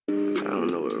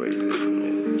don't know what racism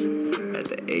is. At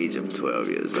the age of 12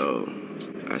 years old,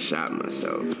 I shot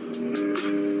myself.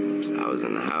 I was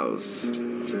in the house.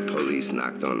 Police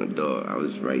knocked on the door. I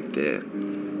was right there.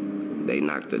 They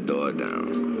knocked the door down.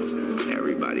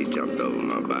 Everybody jumped over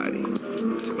my body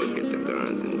to go get the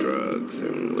guns and drugs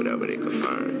and whatever they could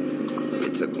find.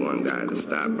 It took one guy to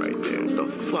stop right there. What the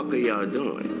fuck are y'all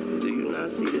doing? Do you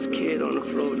not see this kid on the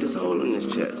floor with this hole in his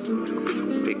chest?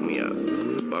 Picked me up,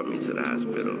 brought me to the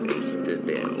hospital, and stood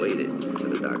there and waited till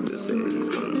the doctor said he's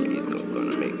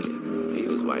gonna make it. He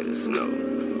was white as snow.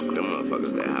 The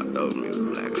motherfuckers that hopped over me was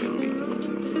blacker than me.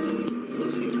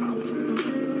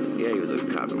 Yeah, he was a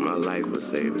cop, and my life was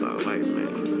saved by a white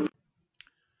man.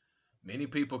 Many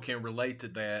people can relate to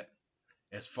that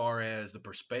as far as the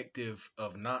perspective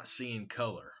of not seeing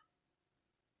color.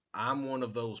 I'm one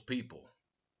of those people.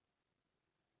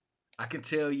 I can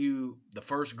tell you the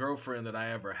first girlfriend that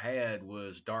I ever had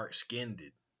was dark-skinned.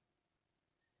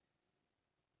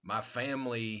 My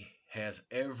family has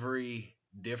every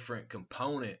different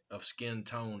component of skin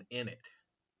tone in it.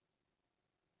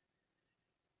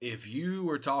 If you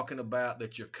were talking about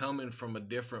that you're coming from a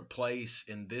different place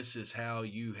and this is how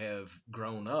you have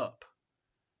grown up,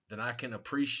 then I can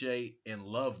appreciate and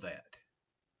love that.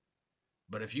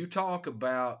 But if you talk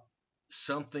about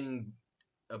something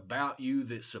about you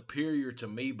that's superior to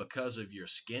me because of your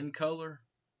skin color,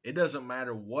 it doesn't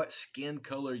matter what skin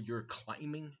color you're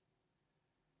claiming.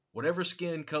 Whatever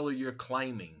skin color you're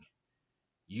claiming,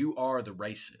 you are the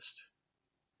racist.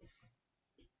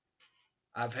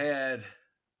 I've had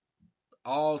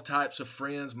all types of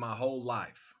friends my whole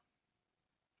life.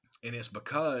 And it's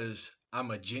because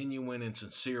I'm a genuine and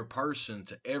sincere person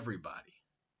to everybody.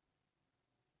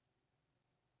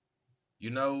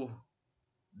 You know,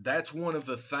 that's one of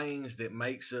the things that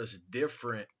makes us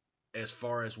different as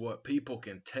far as what people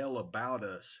can tell about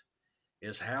us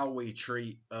is how we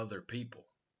treat other people.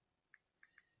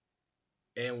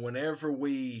 And whenever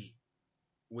we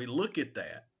look at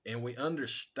that and we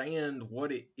understand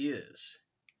what it is,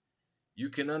 you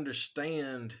can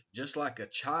understand, just like a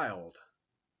child,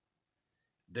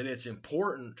 that it's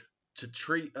important to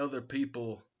treat other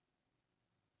people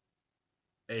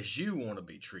as you want to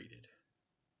be treated.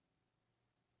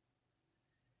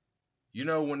 You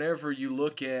know, whenever you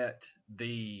look at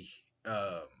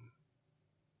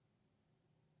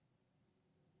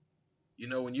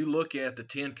when you look at the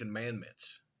Ten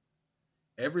Commandments,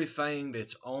 everything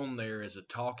that's on there is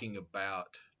talking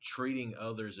about treating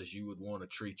others as you would want to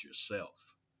treat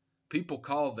yourself. People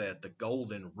call that the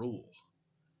golden rule.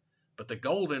 But the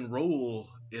golden rule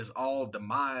is all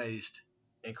demised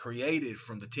and created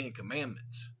from the Ten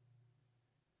Commandments.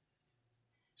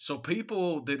 So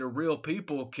people that are real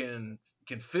people can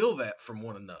feel that from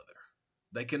one another.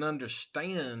 They can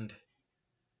understand,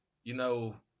 you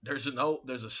know, there's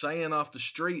a saying off the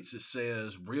streets that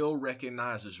says real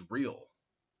recognizes real.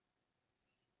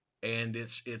 And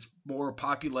it's more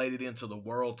populated into the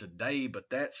world today, but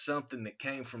that's something that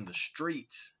came from the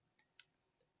streets.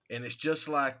 And it's just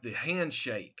like the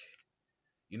handshake.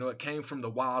 You know, it came from the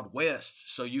Wild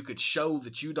West, so you could show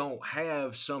that you don't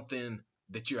have something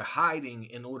that you're hiding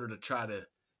in order to try to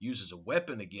use as a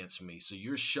weapon against me. So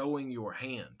you're showing your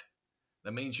hand.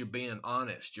 That means you're being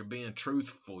honest, you're being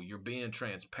truthful, you're being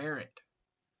transparent.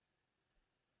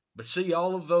 But see,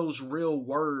 all of those real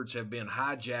words have been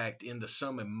hijacked into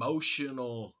some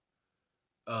emotional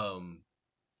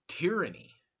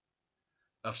tyranny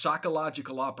of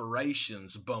psychological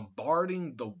operations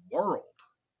bombarding the world.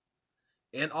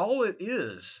 And all it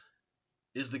is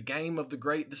the game of the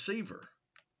great deceiver.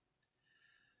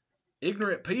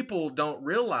 Ignorant people don't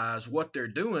realize what they're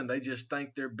doing. They just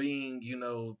think they're being,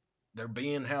 they're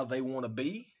being how they want to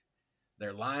be.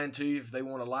 They're lying to you if they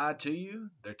want to lie to you.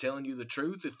 They're telling you the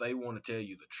truth if they want to tell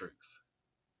you the truth.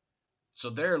 So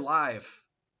their life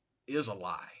is a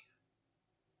lie.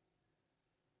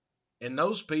 And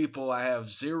those people I have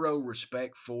zero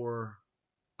respect for.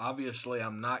 Obviously,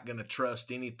 I'm not going to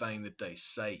trust anything that they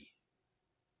say.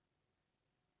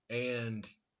 And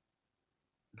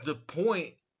the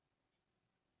point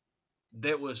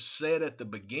that was said at the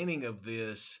beginning of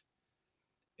this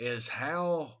is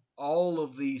how all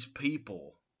of these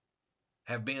people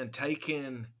have been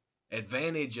taken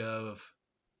advantage of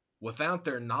without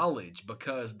their knowledge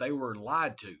because they were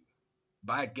lied to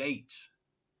by Gates.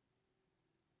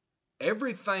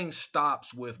 Everything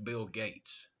stops with Bill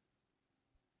Gates.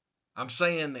 I'm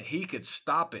saying that he could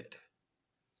stop it.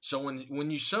 So when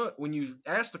you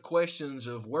ask the questions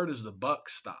of where does the buck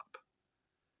stop,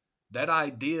 that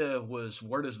idea was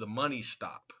where does the money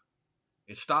stop?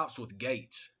 It stops with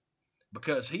Gates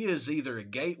because he is either a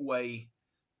gateway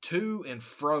to and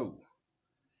fro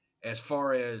as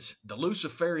far as the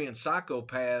Luciferian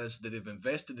psychopaths that have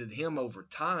invested in him over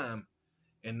time,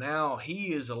 and now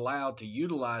he is allowed to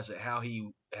utilize it how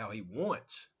he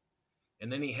wants.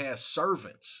 And then he has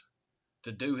servants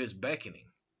to do his beckoning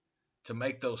to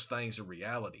make those things a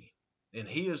reality. And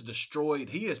he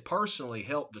has personally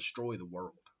helped destroy the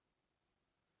world.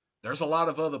 There's a lot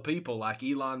of other people like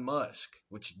Elon Musk,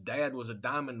 which dad was a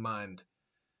diamond mine.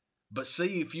 But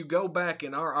see, if you go back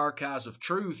in our archives of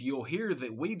truth, you'll hear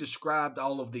that we described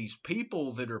all of these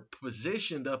people that are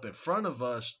positioned up in front of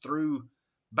us through,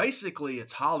 basically,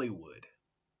 it's Hollywood.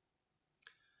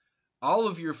 All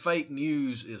of your fake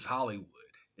news is Hollywood.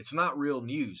 It's not real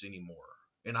news anymore.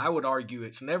 And I would argue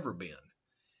it's never been.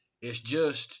 It's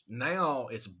just now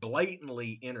it's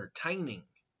blatantly entertaining.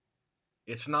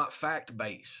 It's not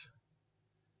fact-based.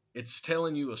 It's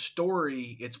telling you a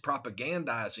story, it's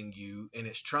propagandizing you, and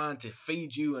it's trying to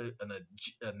feed you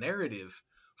a narrative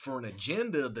for an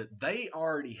agenda that they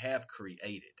already have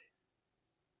created.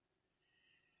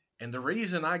 And the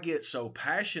reason I get so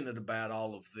passionate about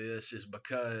all of this is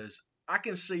because I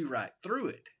can see right through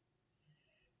it.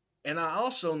 And I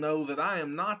also know that I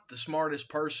am not the smartest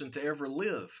person to ever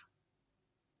live.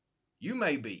 You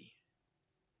may be.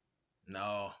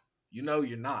 No, you know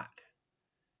you're not.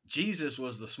 Jesus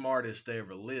was the smartest to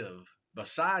ever live.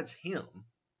 Besides him,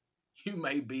 you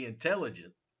may be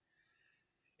intelligent.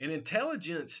 And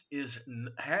intelligence is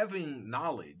having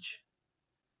knowledge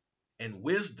and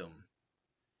wisdom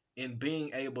in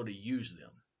being able to use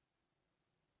them.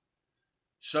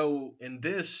 So in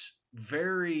this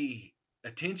very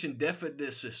attention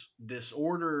deficit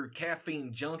disorder,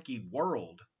 caffeine junkie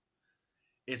world,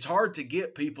 it's hard to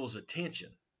get people's attention.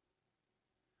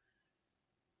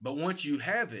 But once you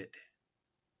have it,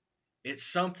 it's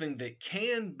something that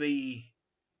can be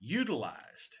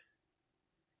utilized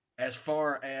as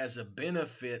far as a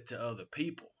benefit to other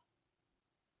people.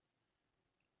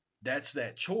 That's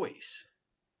that choice.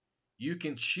 You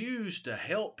can choose to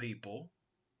help people.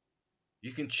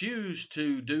 You can choose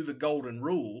to do the golden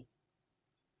rule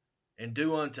and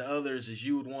do unto others as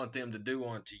you would want them to do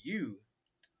unto you.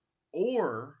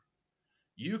 Or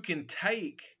you can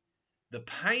take the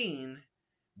pain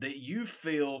that you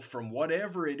feel from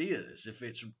whatever it is, if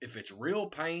it's real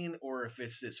pain or if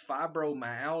it's this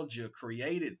fibromyalgia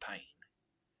created pain,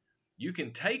 you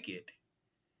can take it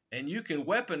and you can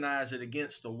weaponize it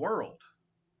against the world.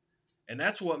 And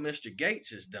that's what Mr.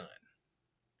 Gates has done.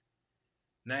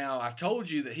 Now, I've told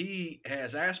you that he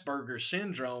has Asperger's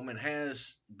syndrome and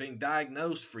has been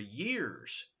diagnosed for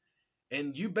years.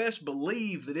 And you best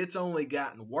believe that it's only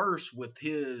gotten worse with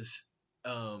his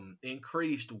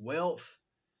increased wealth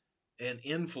and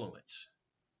influence,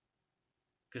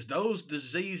 because those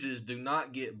diseases do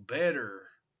not get better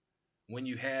when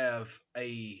you have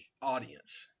a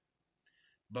audience.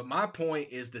 But my point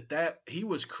is that he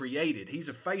was created. He's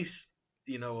a face.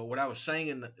 You know what I was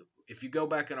saying. If you go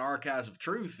back in Archives of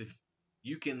Truth, if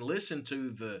you can listen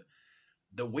to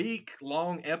the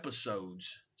week-long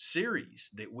episodes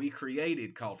series that we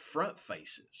created called Front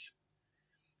Faces,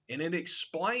 and it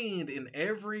explained in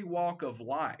every walk of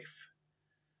life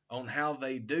on how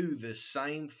they do this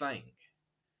same thing.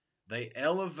 They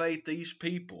elevate these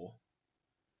people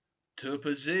to a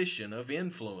position of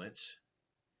influence,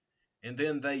 and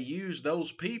then they use those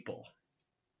people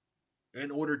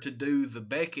in order to do the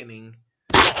beckoning,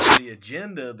 the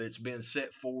agenda that's been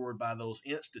set forward by those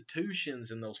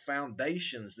institutions and those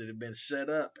foundations that have been set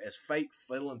up as fake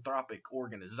philanthropic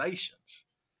organizations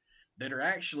that are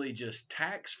actually just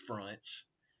tax fronts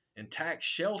and tax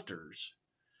shelters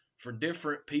for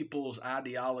different people's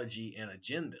ideology and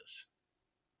agendas.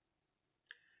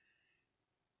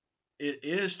 It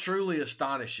is truly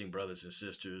astonishing, brothers and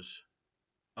sisters,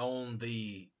 on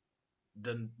the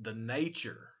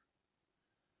nature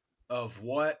of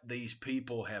what these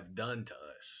people have done to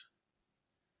us.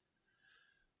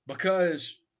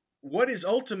 Because what is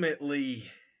ultimately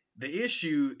the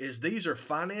issue is these are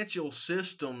financial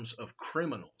systems of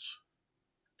criminals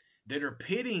that are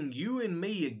pitting you and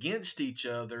me against each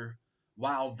other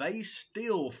while they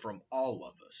steal from all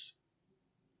of us.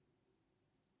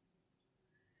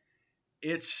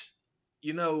 It's,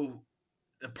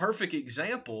 the perfect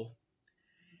example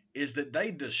is that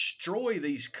they destroy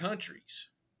these countries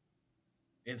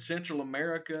in Central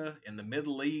America, in the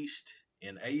Middle East,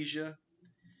 in Asia.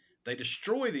 They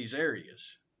destroy these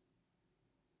areas.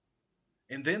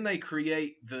 And then they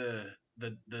create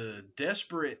the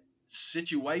desperate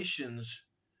situations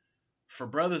for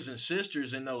brothers and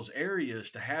sisters in those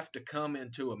areas to have to come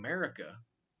into America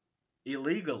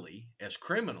illegally as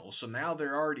criminals. So now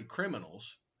they're already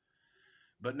criminals.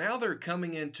 But now they're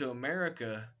coming into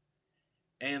America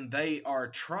and they are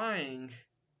trying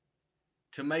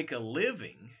to make a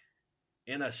living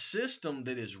in a system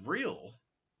that is real,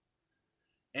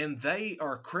 and they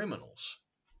are criminals.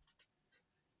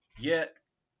 Yet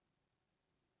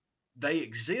they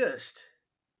exist,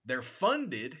 they're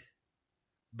funded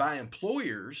by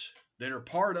employers that are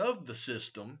part of the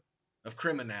system of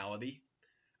criminality.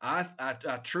 I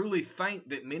truly think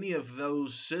that many of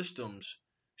those systems,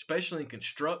 especially in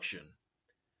construction,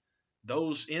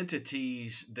 those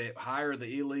entities that hire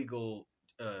the illegal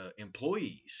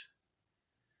employees,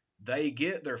 they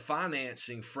get their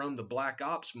financing from the black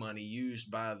ops money used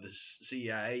by the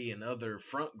CIA and other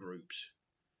front groups.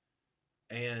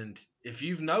 And if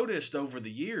you've noticed over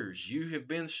the years, you have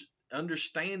been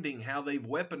understanding how they've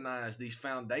weaponized these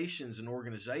foundations and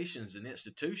organizations and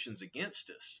institutions against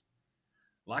us,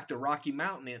 like the Rocky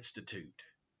Mountain Institute,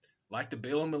 like the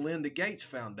Bill and Melinda Gates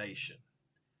Foundation,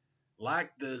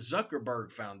 like the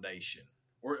Zuckerberg Foundation,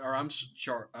 or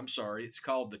I'm sorry, it's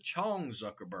called the Chong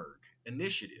Zuckerberg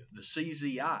Initiative, the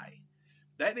CZI.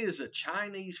 That is a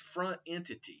Chinese front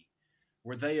entity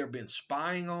where they have been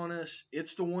spying on us.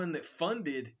 It's the one that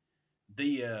funded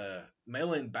the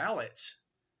mail-in ballots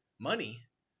money.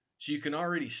 So you can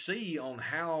already see on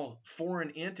how foreign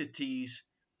entities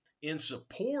in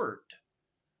support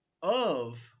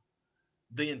of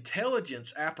the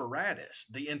intelligence apparatus.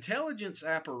 The intelligence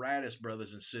apparatus,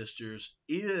 brothers and sisters,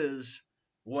 is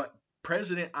what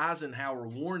President Eisenhower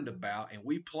warned about, and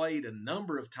we played a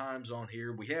number of times on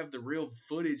here. We have the real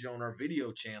footage on our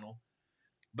video channel.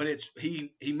 But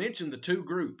he mentioned the two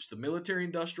groups, the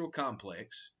military-industrial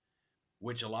complex,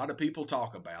 which a lot of people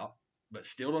talk about, but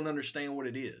still don't understand what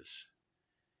it is.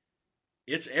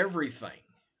 It's everything.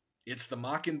 It's the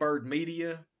Mockingbird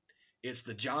Media. It's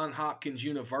the Johns Hopkins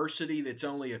University that's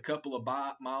only a couple of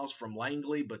miles from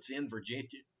Langley, but it's in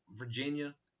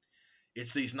Virginia.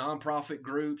 It's these nonprofit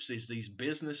groups, these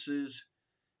businesses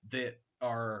that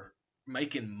are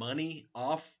making money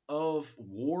off of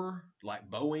war, like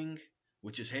Boeing,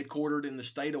 which is headquartered in the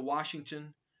state of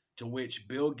Washington, to which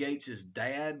Bill Gates'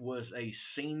 dad was a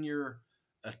senior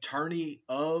attorney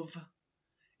of.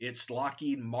 It's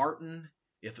Lockheed Martin,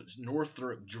 it's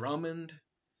Northrop Grumman,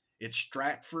 it's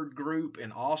Stratford Group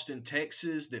in Austin,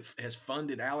 Texas, that has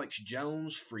funded Alex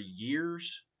Jones for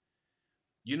years.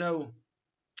 You know,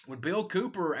 when Bill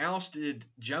Cooper ousted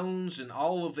Jones and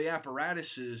all of the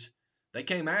apparatuses, they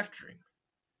came after him.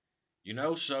 You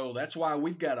know, so that's why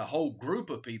we've got a whole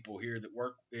group of people here that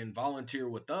work and volunteer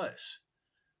with us,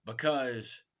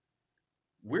 because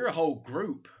we're a whole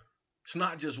group. It's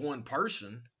not just one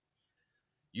person.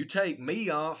 You take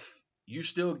me off, you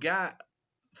still got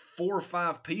 4 or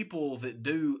 5 people that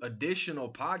do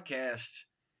additional podcasts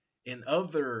in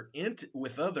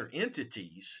with other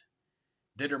entities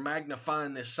that are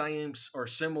magnifying the same or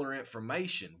similar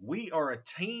information. We are a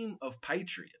team of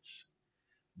patriots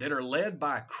that are led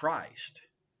by Christ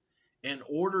in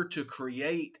order to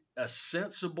create a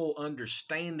sensible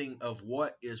understanding of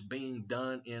what is being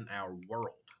done in our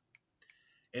world.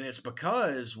 And it's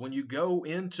because when you go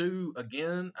into,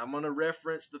 again, I'm going to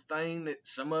reference the thing that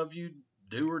some of you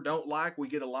do or don't like. We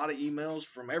get a lot of emails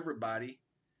from everybody.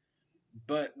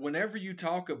 But whenever you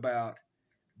talk about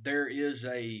there is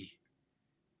a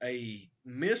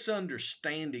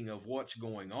misunderstanding of what's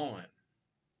going on,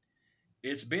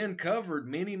 it's been covered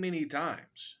many, many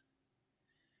times.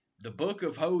 The book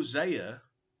of Hosea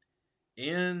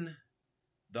in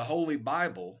the Holy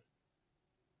Bible,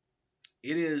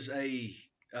 it is a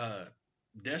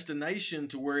destination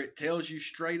to where it tells you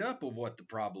straight up of what the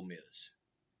problem is.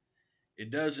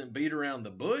 It doesn't beat around the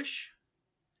bush.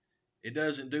 It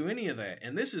doesn't do any of that.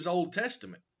 And this is Old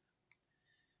Testament.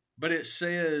 But it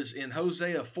says in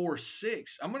Hosea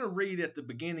 4:6, I'm going to read at the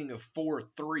beginning of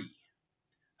 4:3.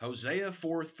 Hosea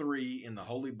 4:3 in the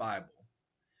Holy Bible.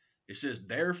 It says,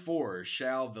 "Therefore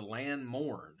shall the land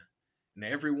mourn, and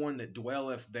everyone that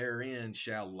dwelleth therein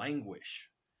shall languish,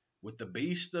 with the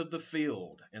beasts of the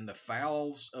field and the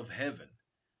fowls of heaven.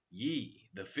 Ye,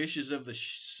 the fishes of the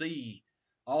sea,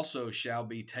 also shall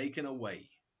be taken away.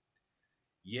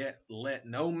 Yet let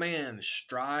no man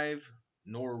strive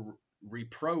nor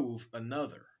reprove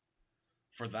another.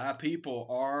 For thy people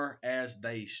are as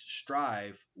they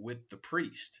strive with the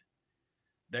priest.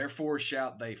 Therefore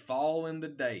shalt they fall in the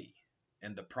day,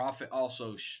 and the prophet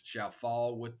also shall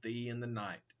fall with thee in the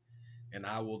night, and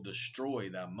I will destroy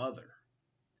thy mother."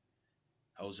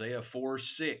 Hosea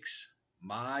 4:6,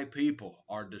 "My people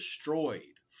are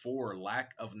destroyed for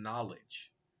lack of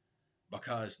knowledge.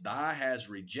 Because thou hast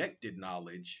rejected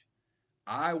knowledge,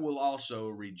 I will also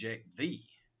reject thee,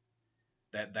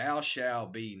 that thou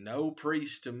shalt be no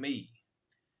priest to me.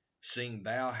 seeing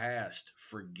thou hast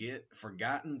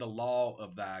forgotten the law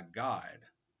of thy God,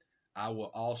 I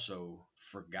will also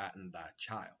forgotten thy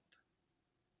child.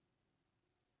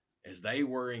 As they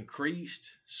were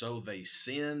increased, so they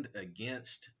sinned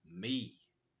against me.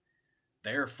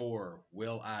 Therefore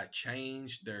will I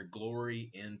change their glory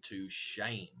into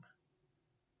shame.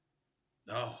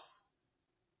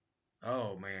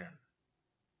 Oh man.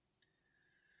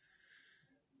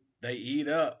 They eat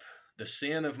up the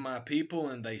sin of my people,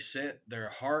 and they set their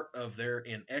heart of their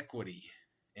iniquity.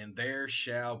 And there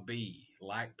shall be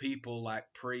like people,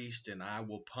 like priests, and I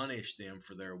will punish them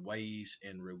for their ways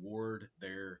and reward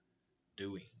their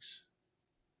doings.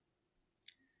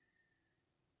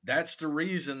 That's the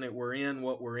reason that we're in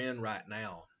what we're in right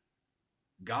now.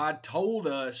 God told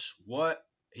us what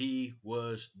he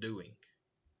was doing.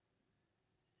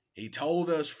 He told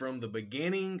us from the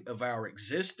beginning of our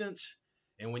existence.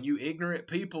 And when you ignorant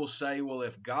people say, well,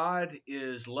 if God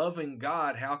is loving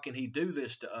God, how can he do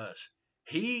this to us?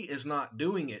 He is not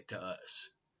doing it to us.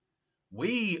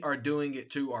 We are doing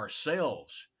it to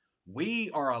ourselves.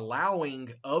 We are allowing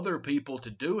other people to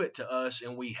do it to us,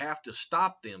 and we have to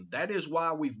stop them. That is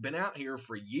why we've been out here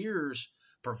for years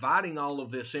providing all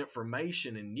of this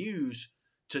information and news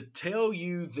to tell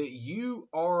you that you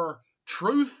are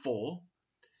truthful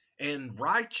and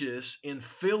righteous in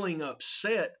feeling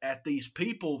upset at these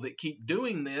people that keep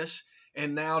doing this,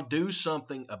 and now do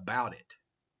something about it.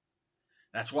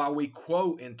 That's why we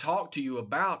quote and talk to you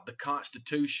about the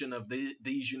Constitution of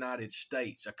these United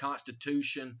States, a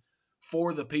constitution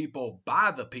for the people, by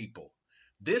the people.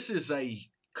 This is a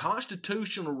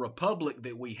constitutional republic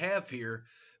that we have here,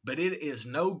 but it is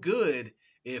no good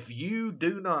if you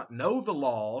do not know the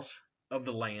laws of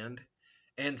the land.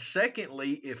 And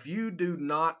secondly, if you do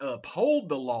not uphold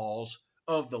the laws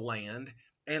of the land.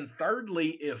 And thirdly,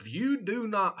 if you do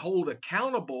not hold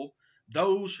accountable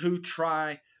those who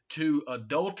try to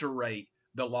adulterate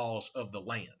the laws of the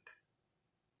land.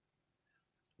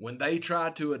 When they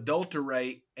try to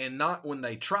adulterate, and not when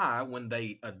they try, when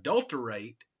they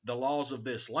adulterate the laws of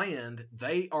this land,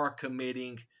 they are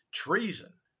committing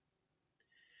treason.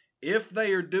 If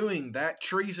they are doing that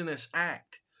treasonous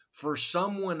act for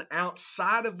someone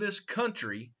outside of this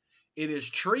country, it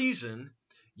is treason,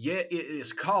 yet it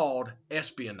is called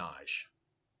espionage.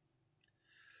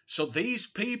 So these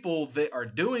people that are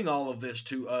doing all of this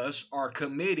to us are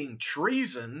committing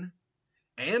treason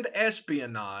and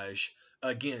espionage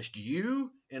against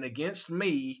you and against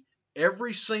me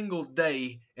every single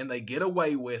day, and they get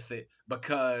away with it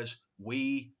because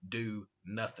we do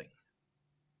nothing.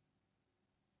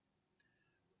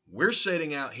 We're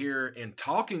sitting out here and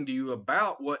talking to you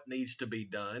about what needs to be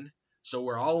done, so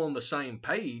we're all on the same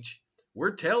page.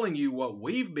 We're telling you what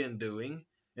we've been doing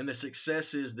and the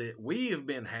successes that we have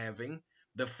been having,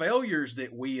 the failures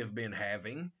that we have been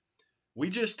having. We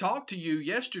just talked to you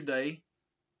yesterday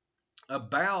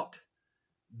about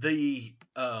the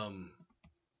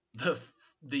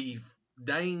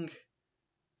dang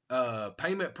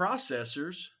payment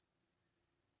processors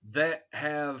that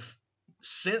have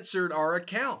censored our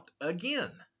account again.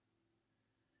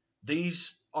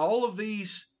 All of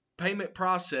these payment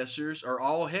processors are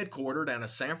all headquartered out of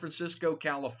San Francisco,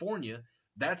 California.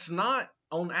 That's not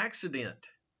on accident.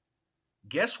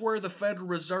 Guess where the Federal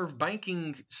Reserve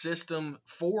banking system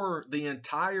for the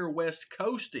entire West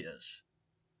Coast is?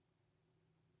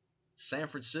 San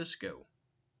Francisco.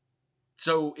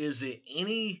 So is it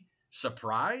any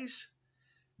surprise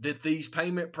that these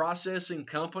payment processing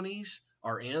companies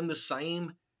are in the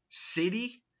same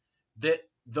city that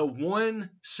the one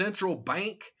central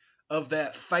bank of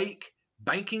that fake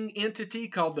banking entity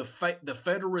called the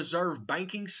Federal Reserve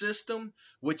banking system,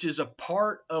 which is a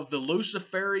part of the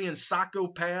Luciferian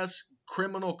psychopath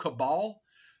criminal cabal,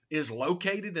 is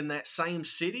located in that same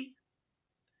city,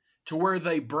 to where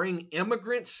they bring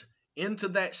immigrants into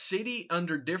that city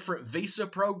under different visa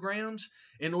programs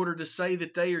in order to say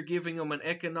that they are giving them an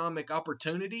economic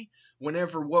opportunity,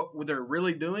 whenever what they're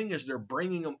really doing is they're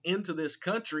bringing them into this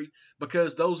country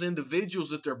because those individuals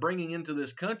that they're bringing into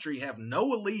this country have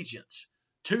no allegiance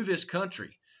to this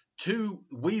country, to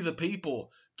we the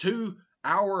people, to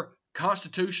our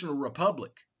constitutional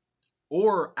republic,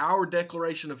 or our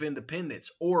Declaration of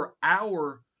Independence, or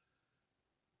our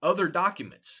other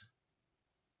documents.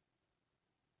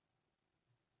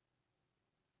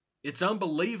 It's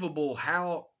unbelievable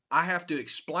how I have to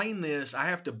explain this. I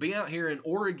have to be out here in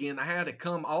Oregon. I had to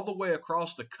come all the way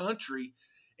across the country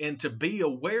and to be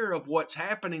aware of what's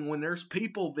happening when there's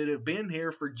people that have been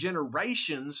here for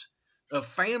generations of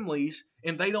families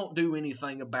and they don't do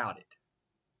anything about it.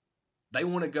 They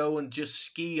want to go and just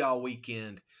ski all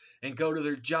weekend and go to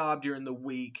their job during the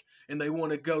week, and they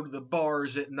want to go to the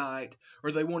bars at night,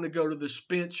 or they want to go to the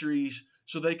dispensaries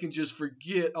so they can just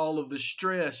forget all of the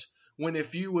stress, when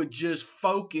if you would just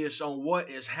focus on what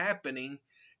is happening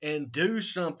and do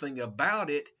something about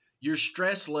it, your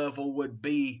stress level would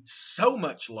be so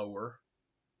much lower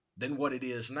than what it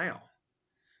is now.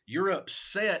 You're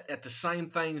upset at the same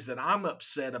things that I'm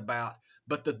upset about,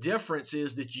 but the difference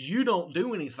is that you don't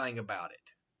do anything about it.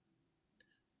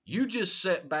 You just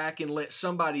sit back and let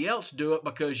somebody else do it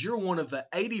because you're one of the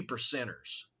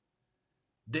 80%ers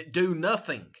that do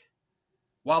nothing,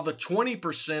 while the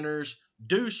 20%ers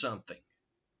do something.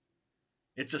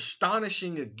 It's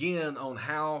astonishing again on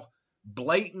how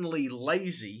blatantly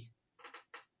lazy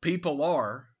people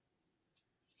are,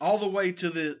 all the way to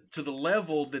the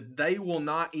level that they will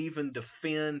not even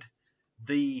defend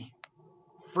the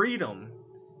freedom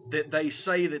that they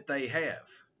say that they have.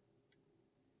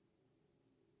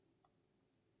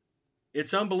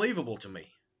 It's unbelievable to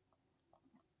me.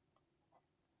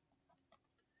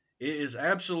 It is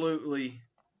absolutely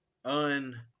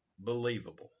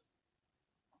unbelievable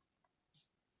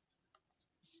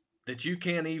that you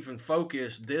can't even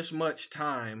focus this much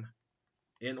time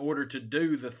in order to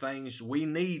do the things we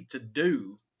need to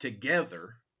do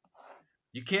together.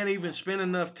 You can't even spend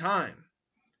enough time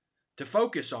to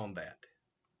focus on that,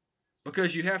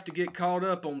 because you have to get caught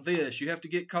up on this, you have to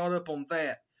get caught up on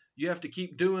that, you have to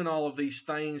keep doing all of these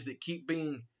things that keep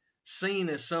being seen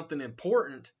as something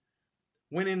important,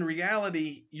 when in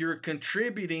reality you're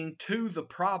contributing to the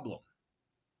problem.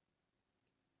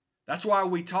 That's why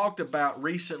we talked about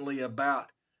recently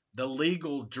about the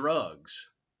legal drugs.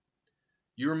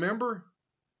 You remember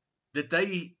that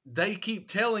they keep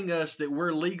telling us that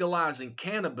we're legalizing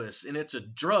cannabis and it's a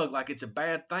drug, like it's a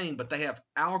bad thing, but they have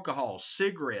alcohol,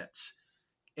 cigarettes,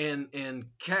 and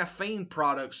caffeine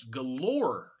products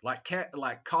galore, like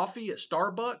coffee at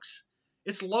Starbucks.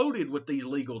 It's loaded with these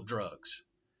legal drugs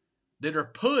that are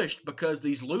pushed because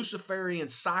these Luciferian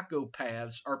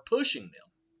psychopaths are pushing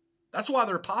them. That's why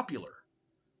they're popular.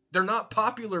 They're not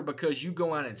popular because you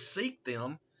go out and seek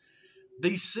them.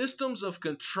 These systems of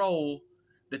control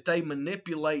that they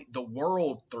manipulate the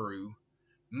world through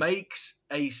makes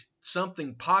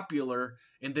something popular,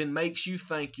 and then makes you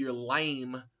think you're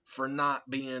lame for not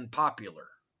being popular,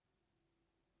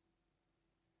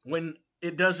 when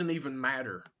it doesn't even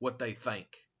matter what they think.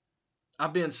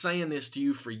 I've been saying this to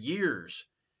you for years.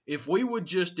 If we would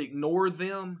just ignore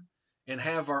them and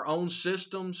have our own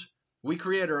systems, we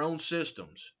create our own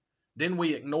systems. Then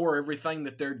we ignore everything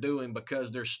that they're doing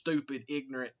because they're stupid,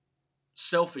 ignorant,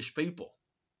 selfish people.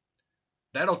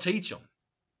 That'll teach them.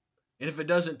 And if it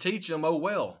doesn't teach them, oh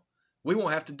well, we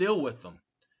won't have to deal with them.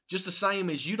 Just the same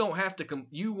as you don't have to,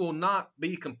 you will not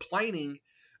be complaining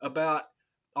about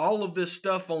all of this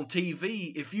stuff on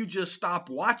TV if you just stop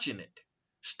watching it.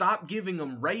 Stop giving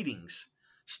them ratings.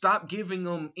 Stop giving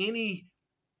them any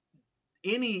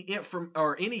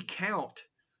count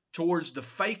towards the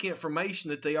fake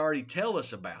information that they already tell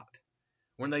us about.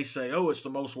 When they say, oh, it's the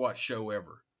most watched show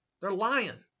ever. They're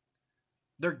lying.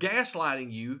 They're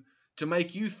gaslighting you to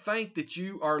make you think that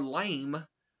you are lame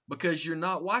because you're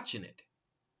not watching it.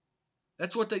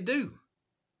 That's what they do.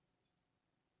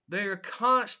 They're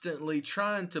constantly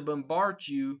trying to bombard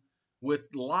you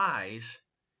with lies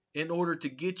in order to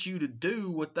get you to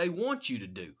do what they want you to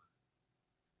do.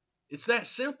 It's that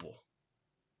simple.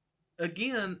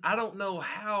 Again, I don't know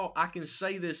how I can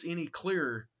say this any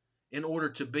clearer in order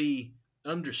to be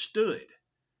understood.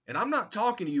 And I'm not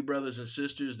talking to you brothers and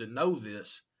sisters that know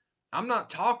this. I'm not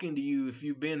talking to you if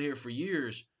you've been here for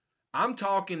years. I'm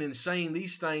talking and saying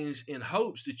these things in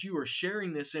hopes that you are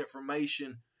sharing this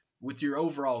information with your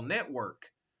overall network,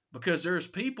 because there's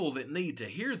people that need to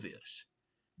hear this,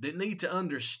 that need to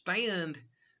understand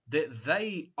that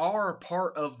they are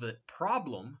part of the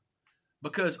problem,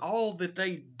 because all that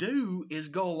they do is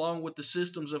go along with the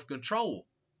systems of control,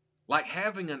 like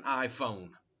having an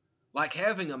iPhone, like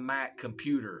having a Mac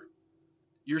computer.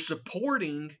 You're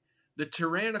supporting the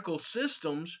tyrannical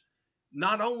systems.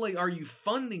 Not only are you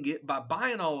funding it by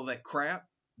buying all of that crap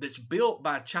that's built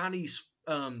by Chinese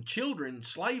children,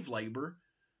 slave labor,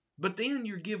 but then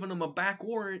you're giving them a back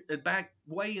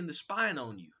way in the spine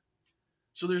on you.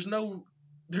 So there's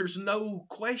no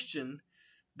question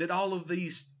that all of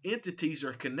these entities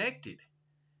are connected,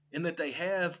 and that they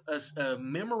have a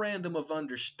memorandum of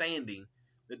understanding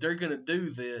that they're going to do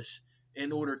this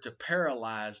in order to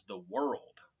paralyze the world.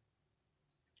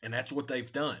 And that's what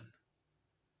they've done.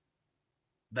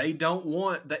 They don't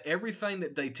want that. Everything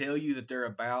that they tell you that they're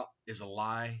about is a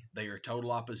lie. They are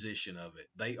total opposition of it.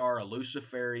 They are a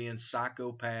Luciferian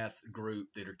psychopath group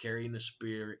that are carrying the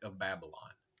spirit of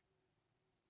Babylon.